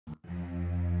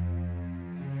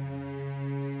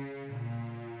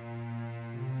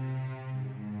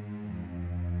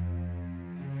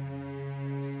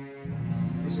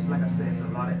like I said, it's a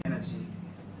lot of energy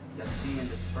that's being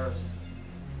dispersed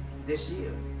this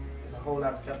year. There's a whole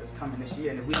lot of stuff that's coming this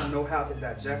year, and if we don't know how to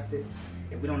digest it,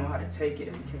 if we don't know how to take it,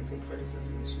 if we can't take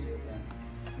criticism this year, then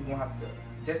we're going to have to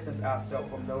distance ourselves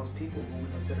from those people who we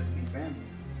consider to be family.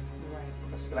 Right.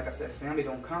 Because like I said, family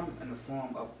don't come in the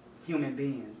form of human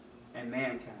beings and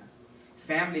mankind.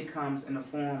 Family comes in the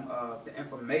form of the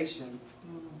information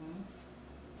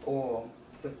or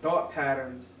the thought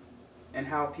patterns and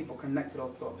how people connect to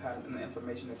those thought patterns and the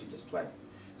information that you just play.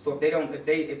 So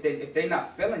if they're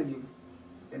not feeling you,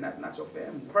 then that's not your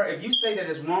family. If you say that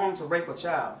it's wrong to rape a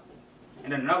child,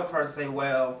 and then another person say,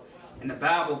 well, in the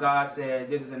Bible God says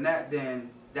this and that, then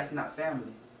that's not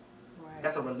family. Right.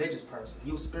 That's a religious person.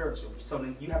 You spiritual. So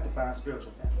then you have to find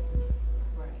spiritual family.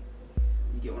 Right.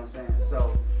 You get what I'm saying?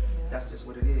 So that's just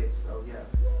what it is. So yeah.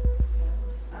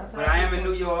 But I am in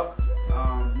New York.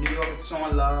 New York is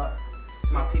showing love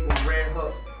to my people in Red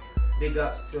Hook. Big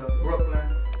ups to Brooklyn.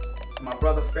 To my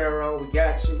brother Pharaoh, we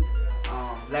got you.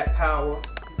 Black Power,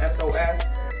 SOS,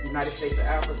 United States of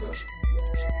Africa.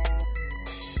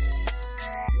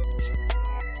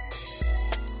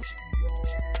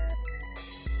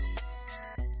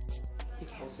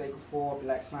 Osei Kufuor,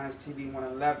 Black Science TV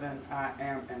 111. I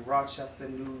am in Rochester,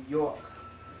 New York.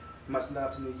 Much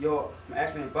love to New York. I'm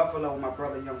actually in Buffalo with my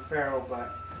brother Young Pharaoh,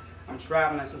 but I'm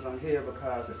traveling since I'm here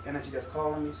because it's energy that's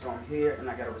calling me, so I'm here and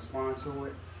I got to respond to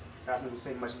it. So I just want to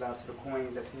say much love to the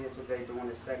queens that's here today doing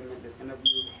this segment, this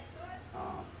interview.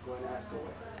 Go ahead and ask away.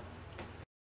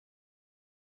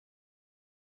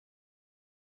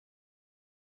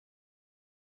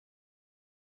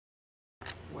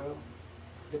 Well,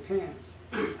 depends.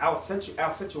 Our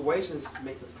situations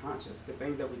makes us conscious. The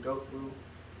things that we go through,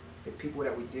 the people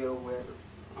that we deal with,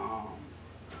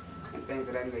 and things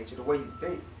of that nature. The way you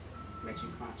think makes you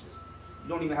conscious. You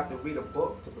don't even have to read a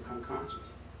book to become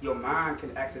conscious. Your mind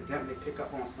can accidentally pick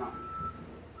up on something.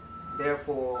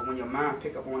 Therefore, when your mind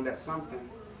pick up on that something,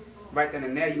 right then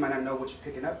and there you might not know what you're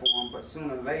picking up on, but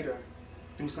sooner or later,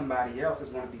 through somebody else,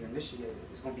 it's going to be initiated.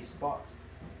 It's going to be sparked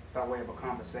by way of a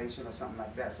conversation or something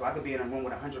like that. So I could be in a room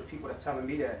with 100 people that's telling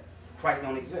me that Christ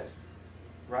don't exist,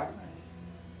 right?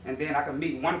 And then I could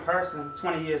meet one person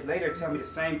 20 years later tell me the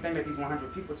same thing that these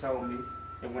 100 people told me,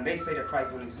 and when they say that Christ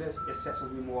don't exist, it sets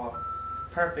with me more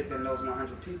perfect than those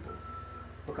 100 people,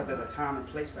 because there's a time and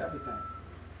place for everything.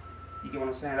 You get what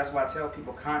I'm saying? That's why I tell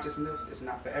people consciousness is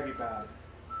not for everybody.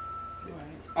 Right.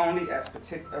 Only at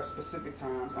specific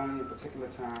times, only in particular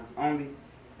times, only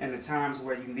in the times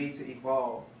where you need to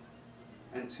evolve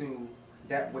into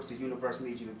that which the universe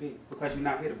needs you to be, because you're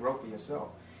not here to grow for yourself.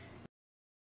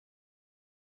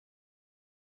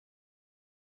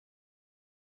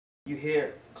 You're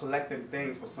here collecting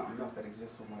things for something else that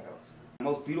exists somewhere else. The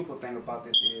most beautiful thing about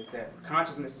this is that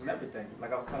consciousness is everything.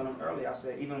 Like I was telling them earlier, I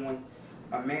said even when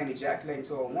a man ejaculates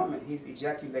into a woman, he's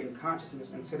ejaculating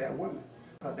consciousness into that woman,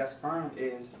 because that sperm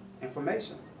is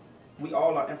information. We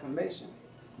all are information,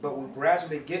 but we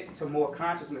gradually get to more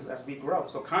consciousness as we grow.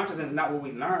 So consciousness is not what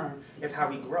we learn, it's how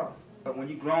we grow. But when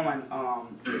you're growing,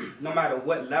 no matter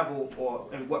what level or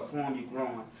in what form you're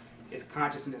growing, it's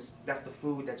consciousness. That's the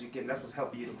food that you get. That's what's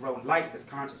helping you to grow. Light is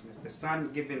consciousness. The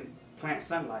sun giving plant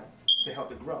sunlight to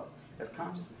help it grow. That's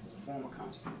consciousness. It's a form of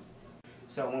consciousness.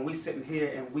 So when we sitting here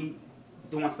and we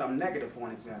doing something negative, for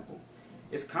an example,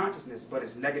 it's consciousness, but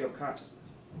it's negative consciousness.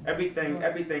 Everything,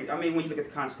 I mean, when you look at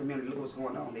the conscious community, look what's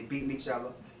going on. They beating each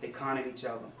other. They conning each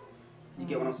other. You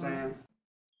get what I'm saying?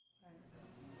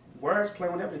 Words play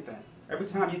on everything. Every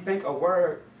time you think a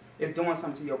word, it's doing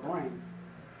something to your brain.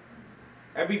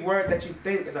 Every word that you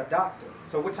think is a doctor.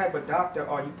 So what type of doctor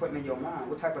are you putting in your mind?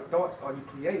 What type of thoughts are you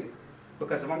creating?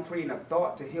 Because if I'm creating a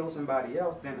thought to heal somebody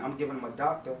else, then I'm giving them a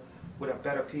doctor with a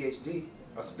better PhD,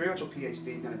 a spiritual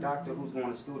PhD, than a doctor who's going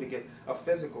to school to get a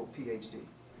physical PhD.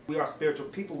 We are spiritual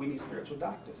people, we need spiritual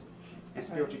doctors. And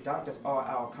spiritual doctors are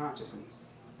our consciousness.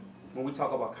 When we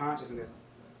talk about consciousness,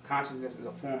 consciousness is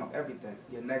a form of everything,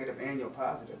 your negative and your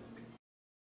positive.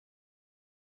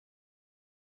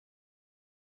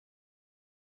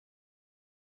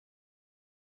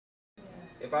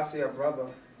 If I see a brother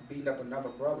beating up another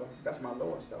brother, that's my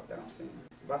lower self that I'm seeing.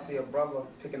 If I see a brother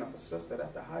picking up a sister,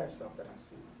 that's the higher self that I'm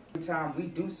seeing. Every time we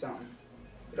do something,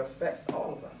 it affects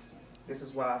all of us. This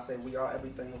is why I say we are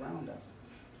everything around us.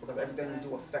 Because everything we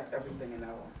do affects everything in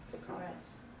our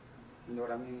subconscious. You know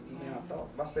what I mean? Even our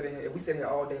thoughts. If we sit here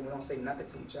all day and we don't say nothing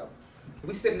to each other. If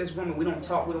we sit in this room and we don't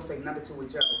talk, we don't say nothing to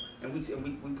each other, and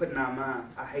we put in our mind,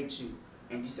 I hate you,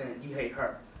 and you saying you hate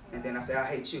her. And then I say, I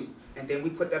hate you. And then we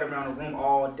put that around the room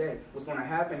all day. What's going to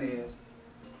happen is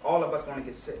all of us are going to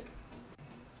get sick.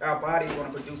 Our body is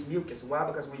going to produce mucus. Why?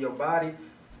 Because when your body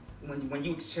when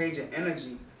you exchange an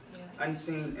energy,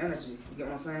 unseen energy, you get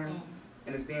what I'm saying?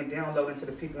 And it's being downloaded into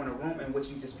the people in the room in which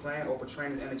you just plan or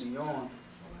portraying the energy on,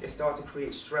 it starts to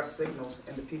create stress signals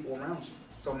in the people around you.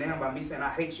 So now by me saying, I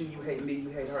hate you, you hate me, you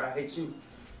hate her, I hate you,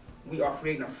 we are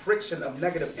creating a friction of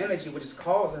negative energy which is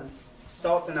causing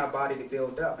salts in our body to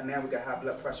build up, and now we got high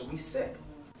blood pressure, we sick.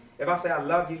 If I say I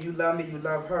love you, you love me, you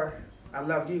love her, I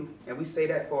love you, and we say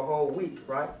that for a whole week,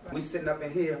 right? We sitting up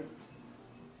in here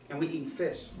and we eating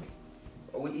fish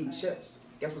or we eating chips,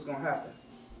 guess what's gonna happen?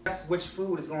 Guess which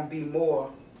food is gonna be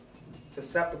more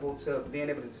susceptible to being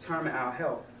able to determine our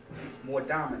health, more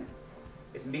dominant?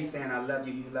 It's me saying I love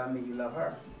you, you love me, you love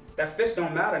her. That fish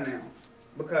don't matter now,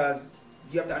 because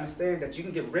you have to understand that you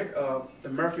can get rid of the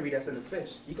mercury that's in the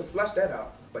fish. You can flush that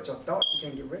out, but your thoughts you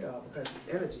can't get rid of because it's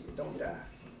energy, it don't die.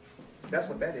 That's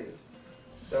what that is.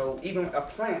 So even a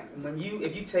plant,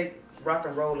 if you take rock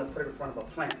and roll and put it in front of a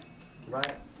plant,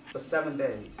 right? For 7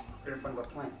 days, put it in front of a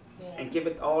plant, and give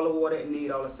it all the water it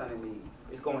needs, all the sun it needs,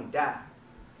 it's gonna die.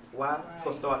 Why? Right. It's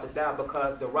gonna start to die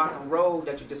because the rock and roll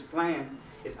that you're just playing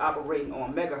is operating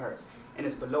on megahertz, and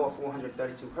it's below a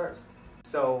 432 hertz.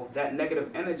 So that negative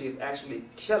energy is actually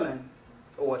killing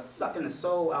or sucking the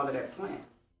soul out of that plant.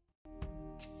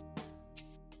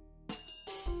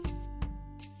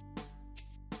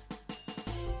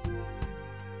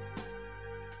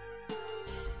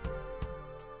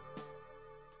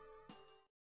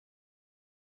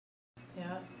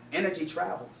 Energy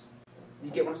travels.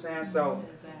 You get what I'm saying? So,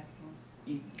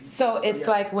 it's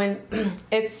like when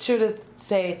it's true to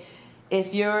say,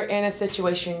 if you're in a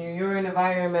situation, you're in an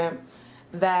environment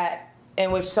that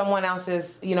in which someone else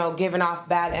is, giving off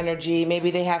bad energy, maybe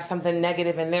they have something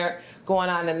negative going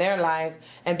on in their lives,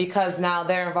 and because now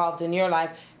they're involved in your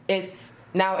life, it's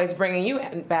bringing you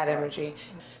bad energy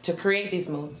to create these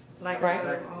moods. Like right?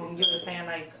 You were saying,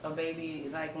 like a baby,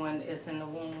 like when it's in the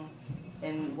womb,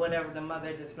 and whatever the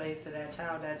mother displays to that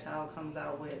child comes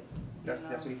out with. That's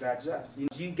what you digest.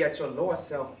 You get your lower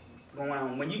self going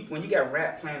on. When you got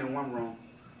rap playing in one room,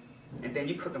 and then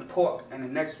you cooking pork in the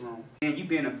next room, and you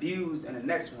being abused in the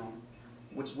next room,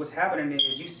 what's happening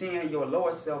is you seeing your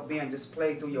lower self being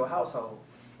displayed through your household,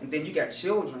 and then you got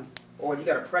children, or you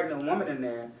got a pregnant woman in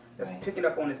there that's picking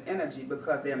up on this energy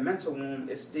because their mental womb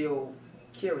is still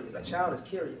curious. A child is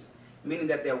curious, meaning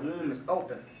that their womb is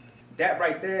open. That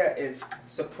right there is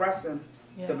suppressing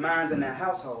the minds in that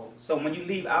household. So when you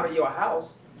leave out of your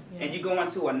house and you go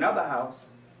into another house,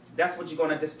 that's what you're going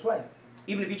to display.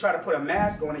 Even if you try to put a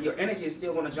mask on it, your energy is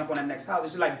still going to jump on the next house.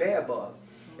 It's just like bed bugs.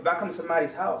 If I come to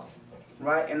somebody's house,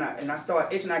 right, and I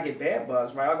start itching, I get bed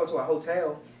bugs, right? I go to a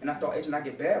hotel and I start itching, I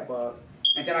get bed bugs.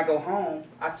 And then I go home,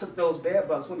 I took those bed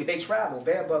bugs with me. They travel,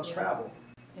 bed bugs travel.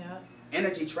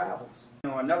 Energy travels.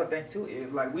 Another thing too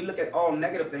is like we look at all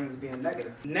negative things as being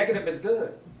negative. Negative is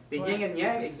good. The yin and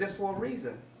yang exists for a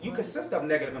reason. You consist of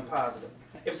negative and positive.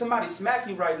 If somebody smack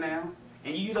you right now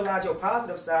and you utilize your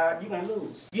positive side, you're going to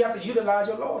lose. You have to utilize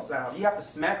your lower side. You have to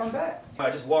smack them back. Or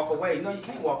just walk away. No, you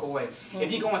can't walk away.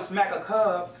 If you go and smack a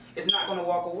cub, it's not going to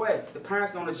walk away. The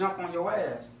parent's going to jump on your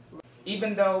ass.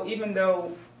 Even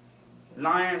though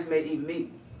lions may eat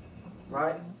meat,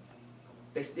 right?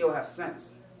 They still have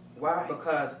sense. Why?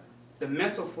 Because the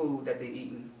mental food that they're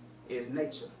eating is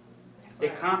nature.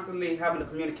 They're constantly having a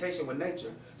communication with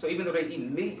nature. So even though they're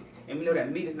eating meat, and we know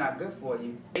that meat is not good for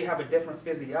you, they have a different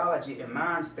physiology and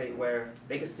mind state where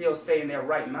they can still stay in their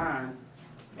right mind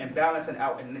and balancing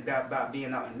out by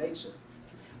being out in nature.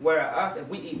 Whereas us, if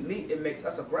we eat meat, it makes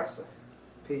us aggressive.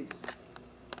 Peace.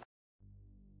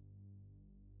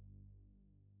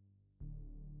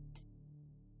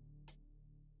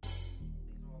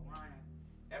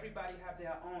 Everybody have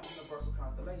their own universal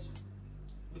constellations.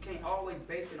 We can't always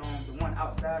base it on the one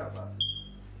outside of us.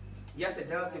 Yes, it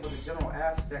does give us a general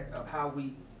aspect of how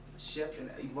we shift and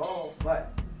evolve,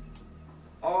 but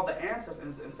all the answers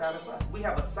inside of us. We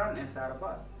have a sun inside of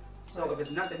us. So if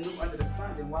it's nothing new under the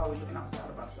sun, then why are we looking outside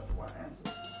of ourselves for our answers?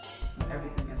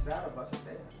 Everything inside of us is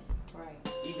there. Right.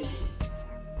 Even you.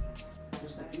 Which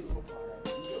is the beautiful part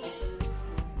of it. You know what I'm saying?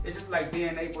 It's just like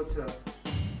being able to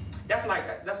That's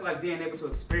like being able to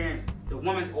experience the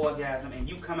woman's orgasm and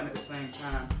you coming at the same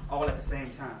time, all at the same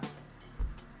time.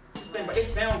 But it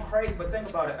sounds crazy, but think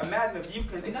about it. Imagine if you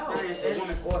can experience a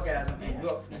woman's orgasm and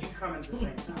you coming at the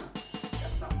same time.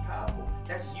 That's something powerful.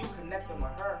 That's you connecting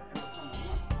with her.